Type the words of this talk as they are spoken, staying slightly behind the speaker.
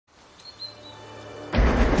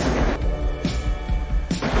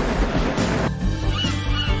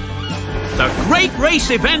great race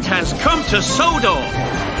event has come to Sodor.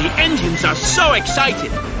 The engines are so excited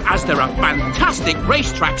as there are fantastic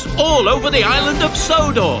racetracks all over the island of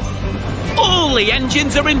Sodor. All the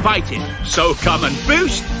engines are invited, so come and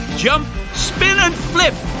boost, jump, spin and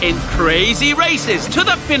flip in crazy races to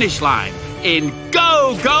the finish line in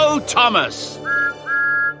Go Go Thomas!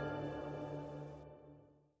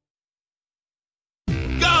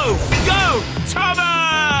 Go Go Thomas!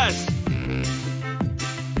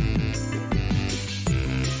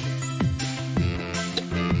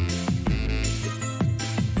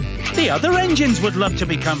 The other engines would love to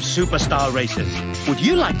become superstar racers. Would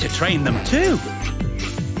you like to train them too?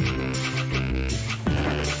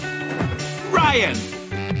 Ryan!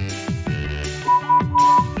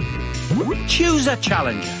 Choose a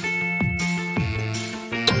challenger.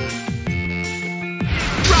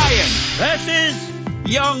 Ryan versus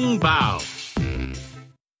Young Bao.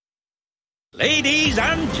 Ladies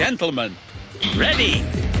and gentlemen, ready?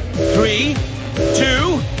 3,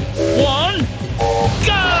 2, 1,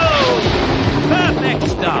 go! Perfect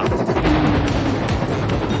start.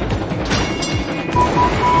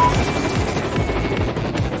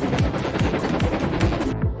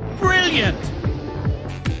 Brilliant!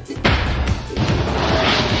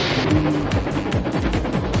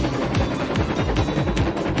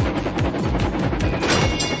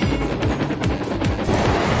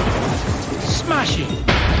 Smashing!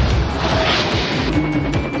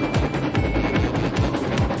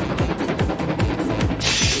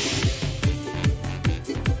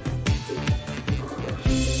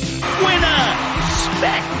 Winner!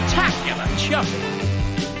 Spectacular jumping!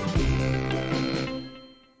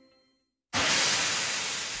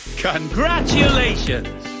 Congratulations!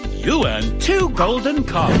 You earned 2 golden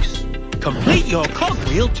cogs. Complete your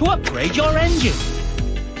cogwheel to upgrade your engine.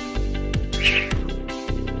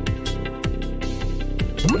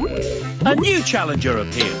 A new challenger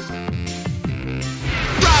appears.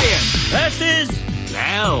 Ryan versus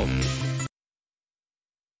Mel.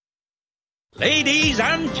 Ladies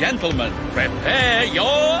and gentlemen, prepare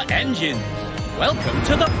your engines. Welcome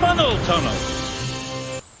to the funnel tunnel.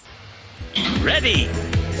 Ready?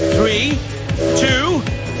 3, 2,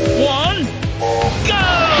 1, go!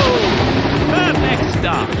 Perfect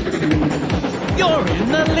start. You're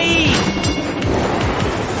in the lead.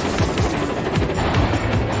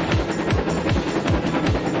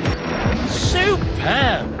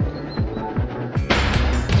 Superb!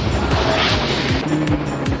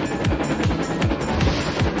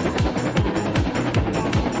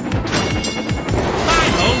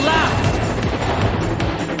 Final lap!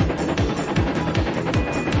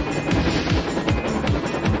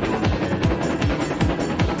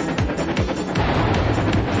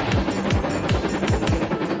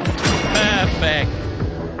 Perfect!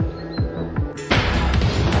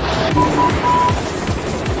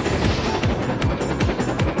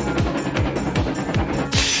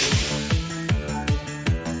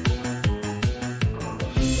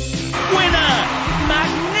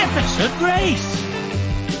 Magnificent race!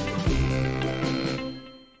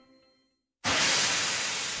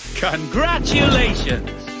 Congratulations!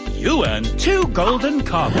 You earned 2 golden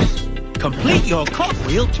cogs. Complete your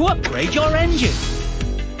cogwheel to upgrade your engine.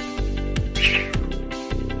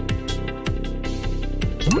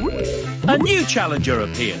 A new challenger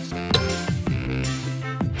appears.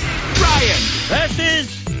 Ryan versus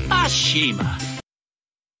Ashima.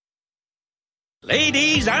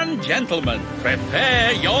 Ladies and gentlemen,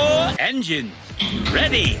 prepare your engines.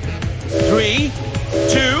 Ready? 3,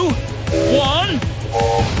 2, 1,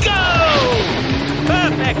 go!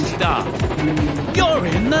 Perfect start. You're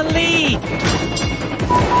in the lead.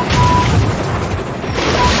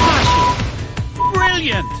 Smashing.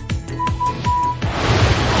 Brilliant.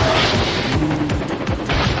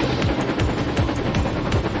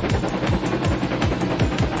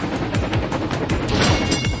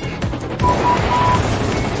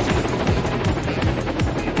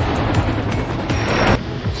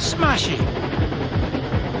 Smashing!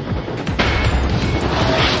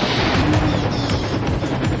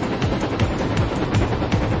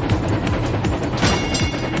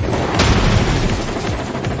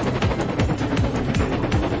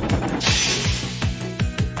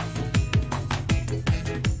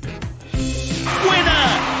 Winner!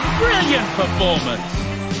 Brilliant performance!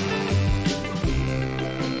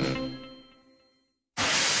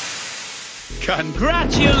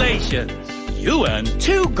 Congratulations! You earned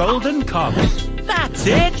 2 golden cogs. That's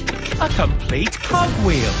it! A complete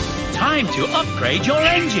cogwheel. Time to upgrade your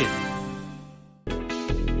engine.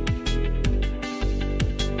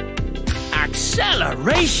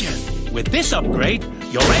 Acceleration! With this upgrade,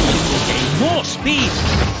 Your engine will gain more speed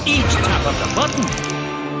each tap of the button.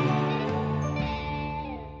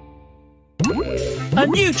 A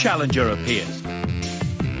new challenger appears.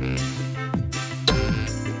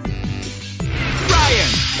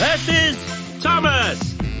 Ryan versus Thomas.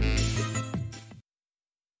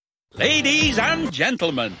 Ladies and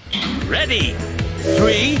gentlemen, ready?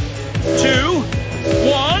 3, 2,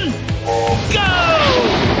 1, go!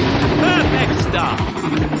 Perfect start.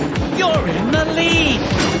 You're in the lead.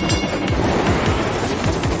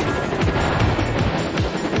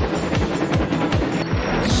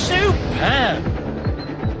 Superb.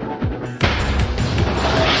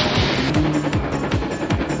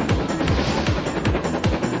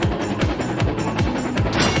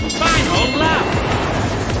 Final lap.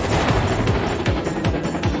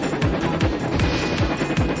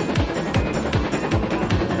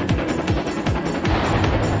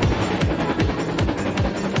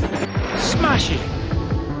 Smash it.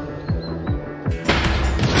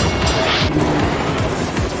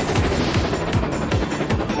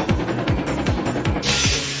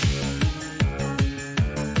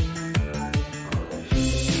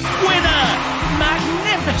 Winner!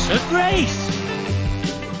 Magnificent race!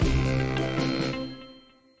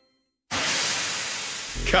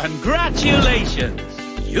 Congratulations!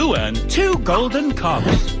 You earned 2 golden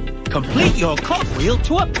cogs. Complete your cogwheel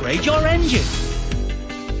to upgrade your engine.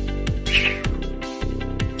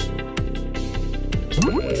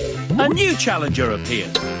 A new challenger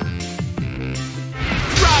appears.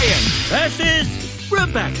 Ryan versus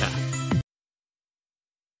Rebecca.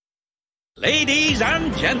 Ladies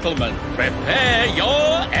and gentlemen, prepare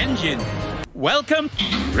your engines. Welcome.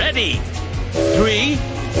 Ready? 3,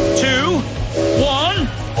 2, 1,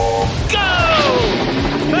 go!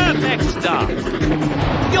 Perfect start.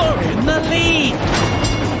 You're in the lead.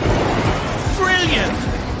 Brilliant.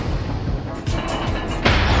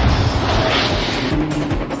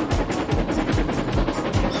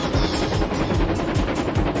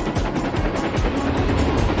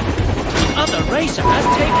 The other racer has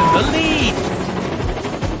taken the lead.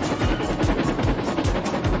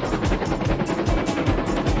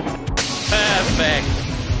 Perfect.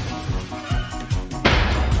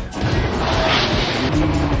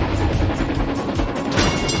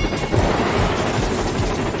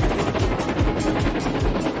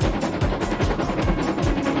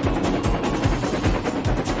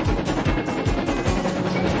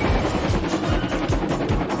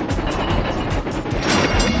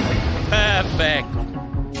 Perfect.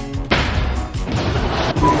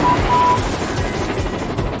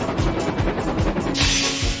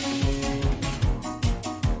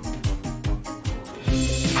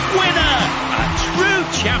 Winner! A true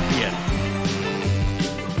champion!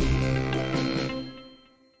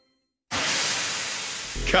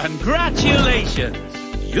 Congratulations!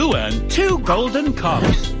 You earned 2 golden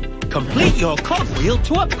cogs. Complete your cogwheel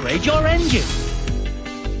to upgrade your engine.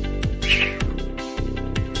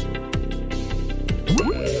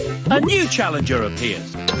 A new challenger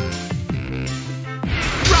appears.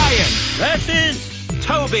 Ryan versus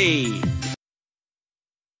Toby.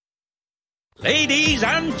 Ladies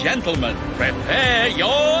and gentlemen, prepare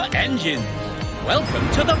your engines. Welcome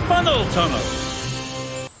to the funnel tunnel.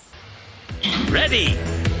 Ready?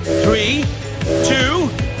 3, 2,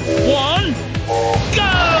 1,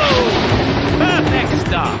 go! Perfect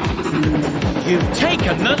start. You've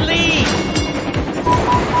taken the lead.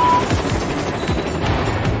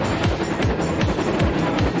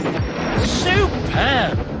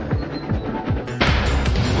 Superb!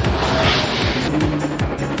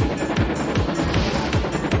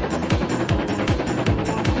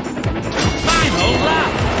 Final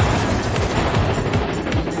lap!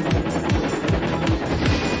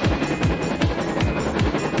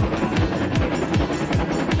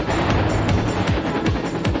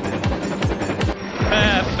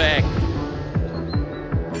 Perfect!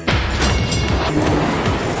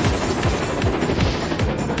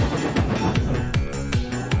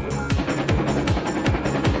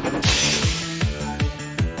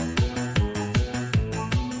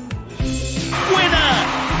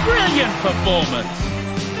 Brilliant performance!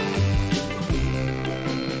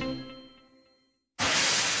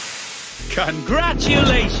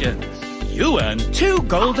 Congratulations! You earned 2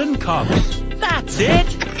 golden cogs. That's it!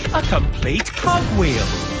 A complete cogwheel.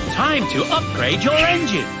 Time to upgrade your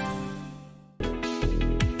engine.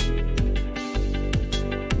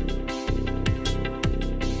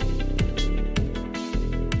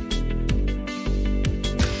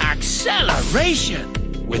 Acceleration!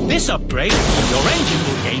 With this upgrade, your engine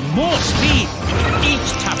will gain more speed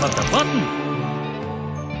each tap of the button.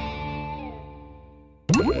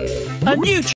 A new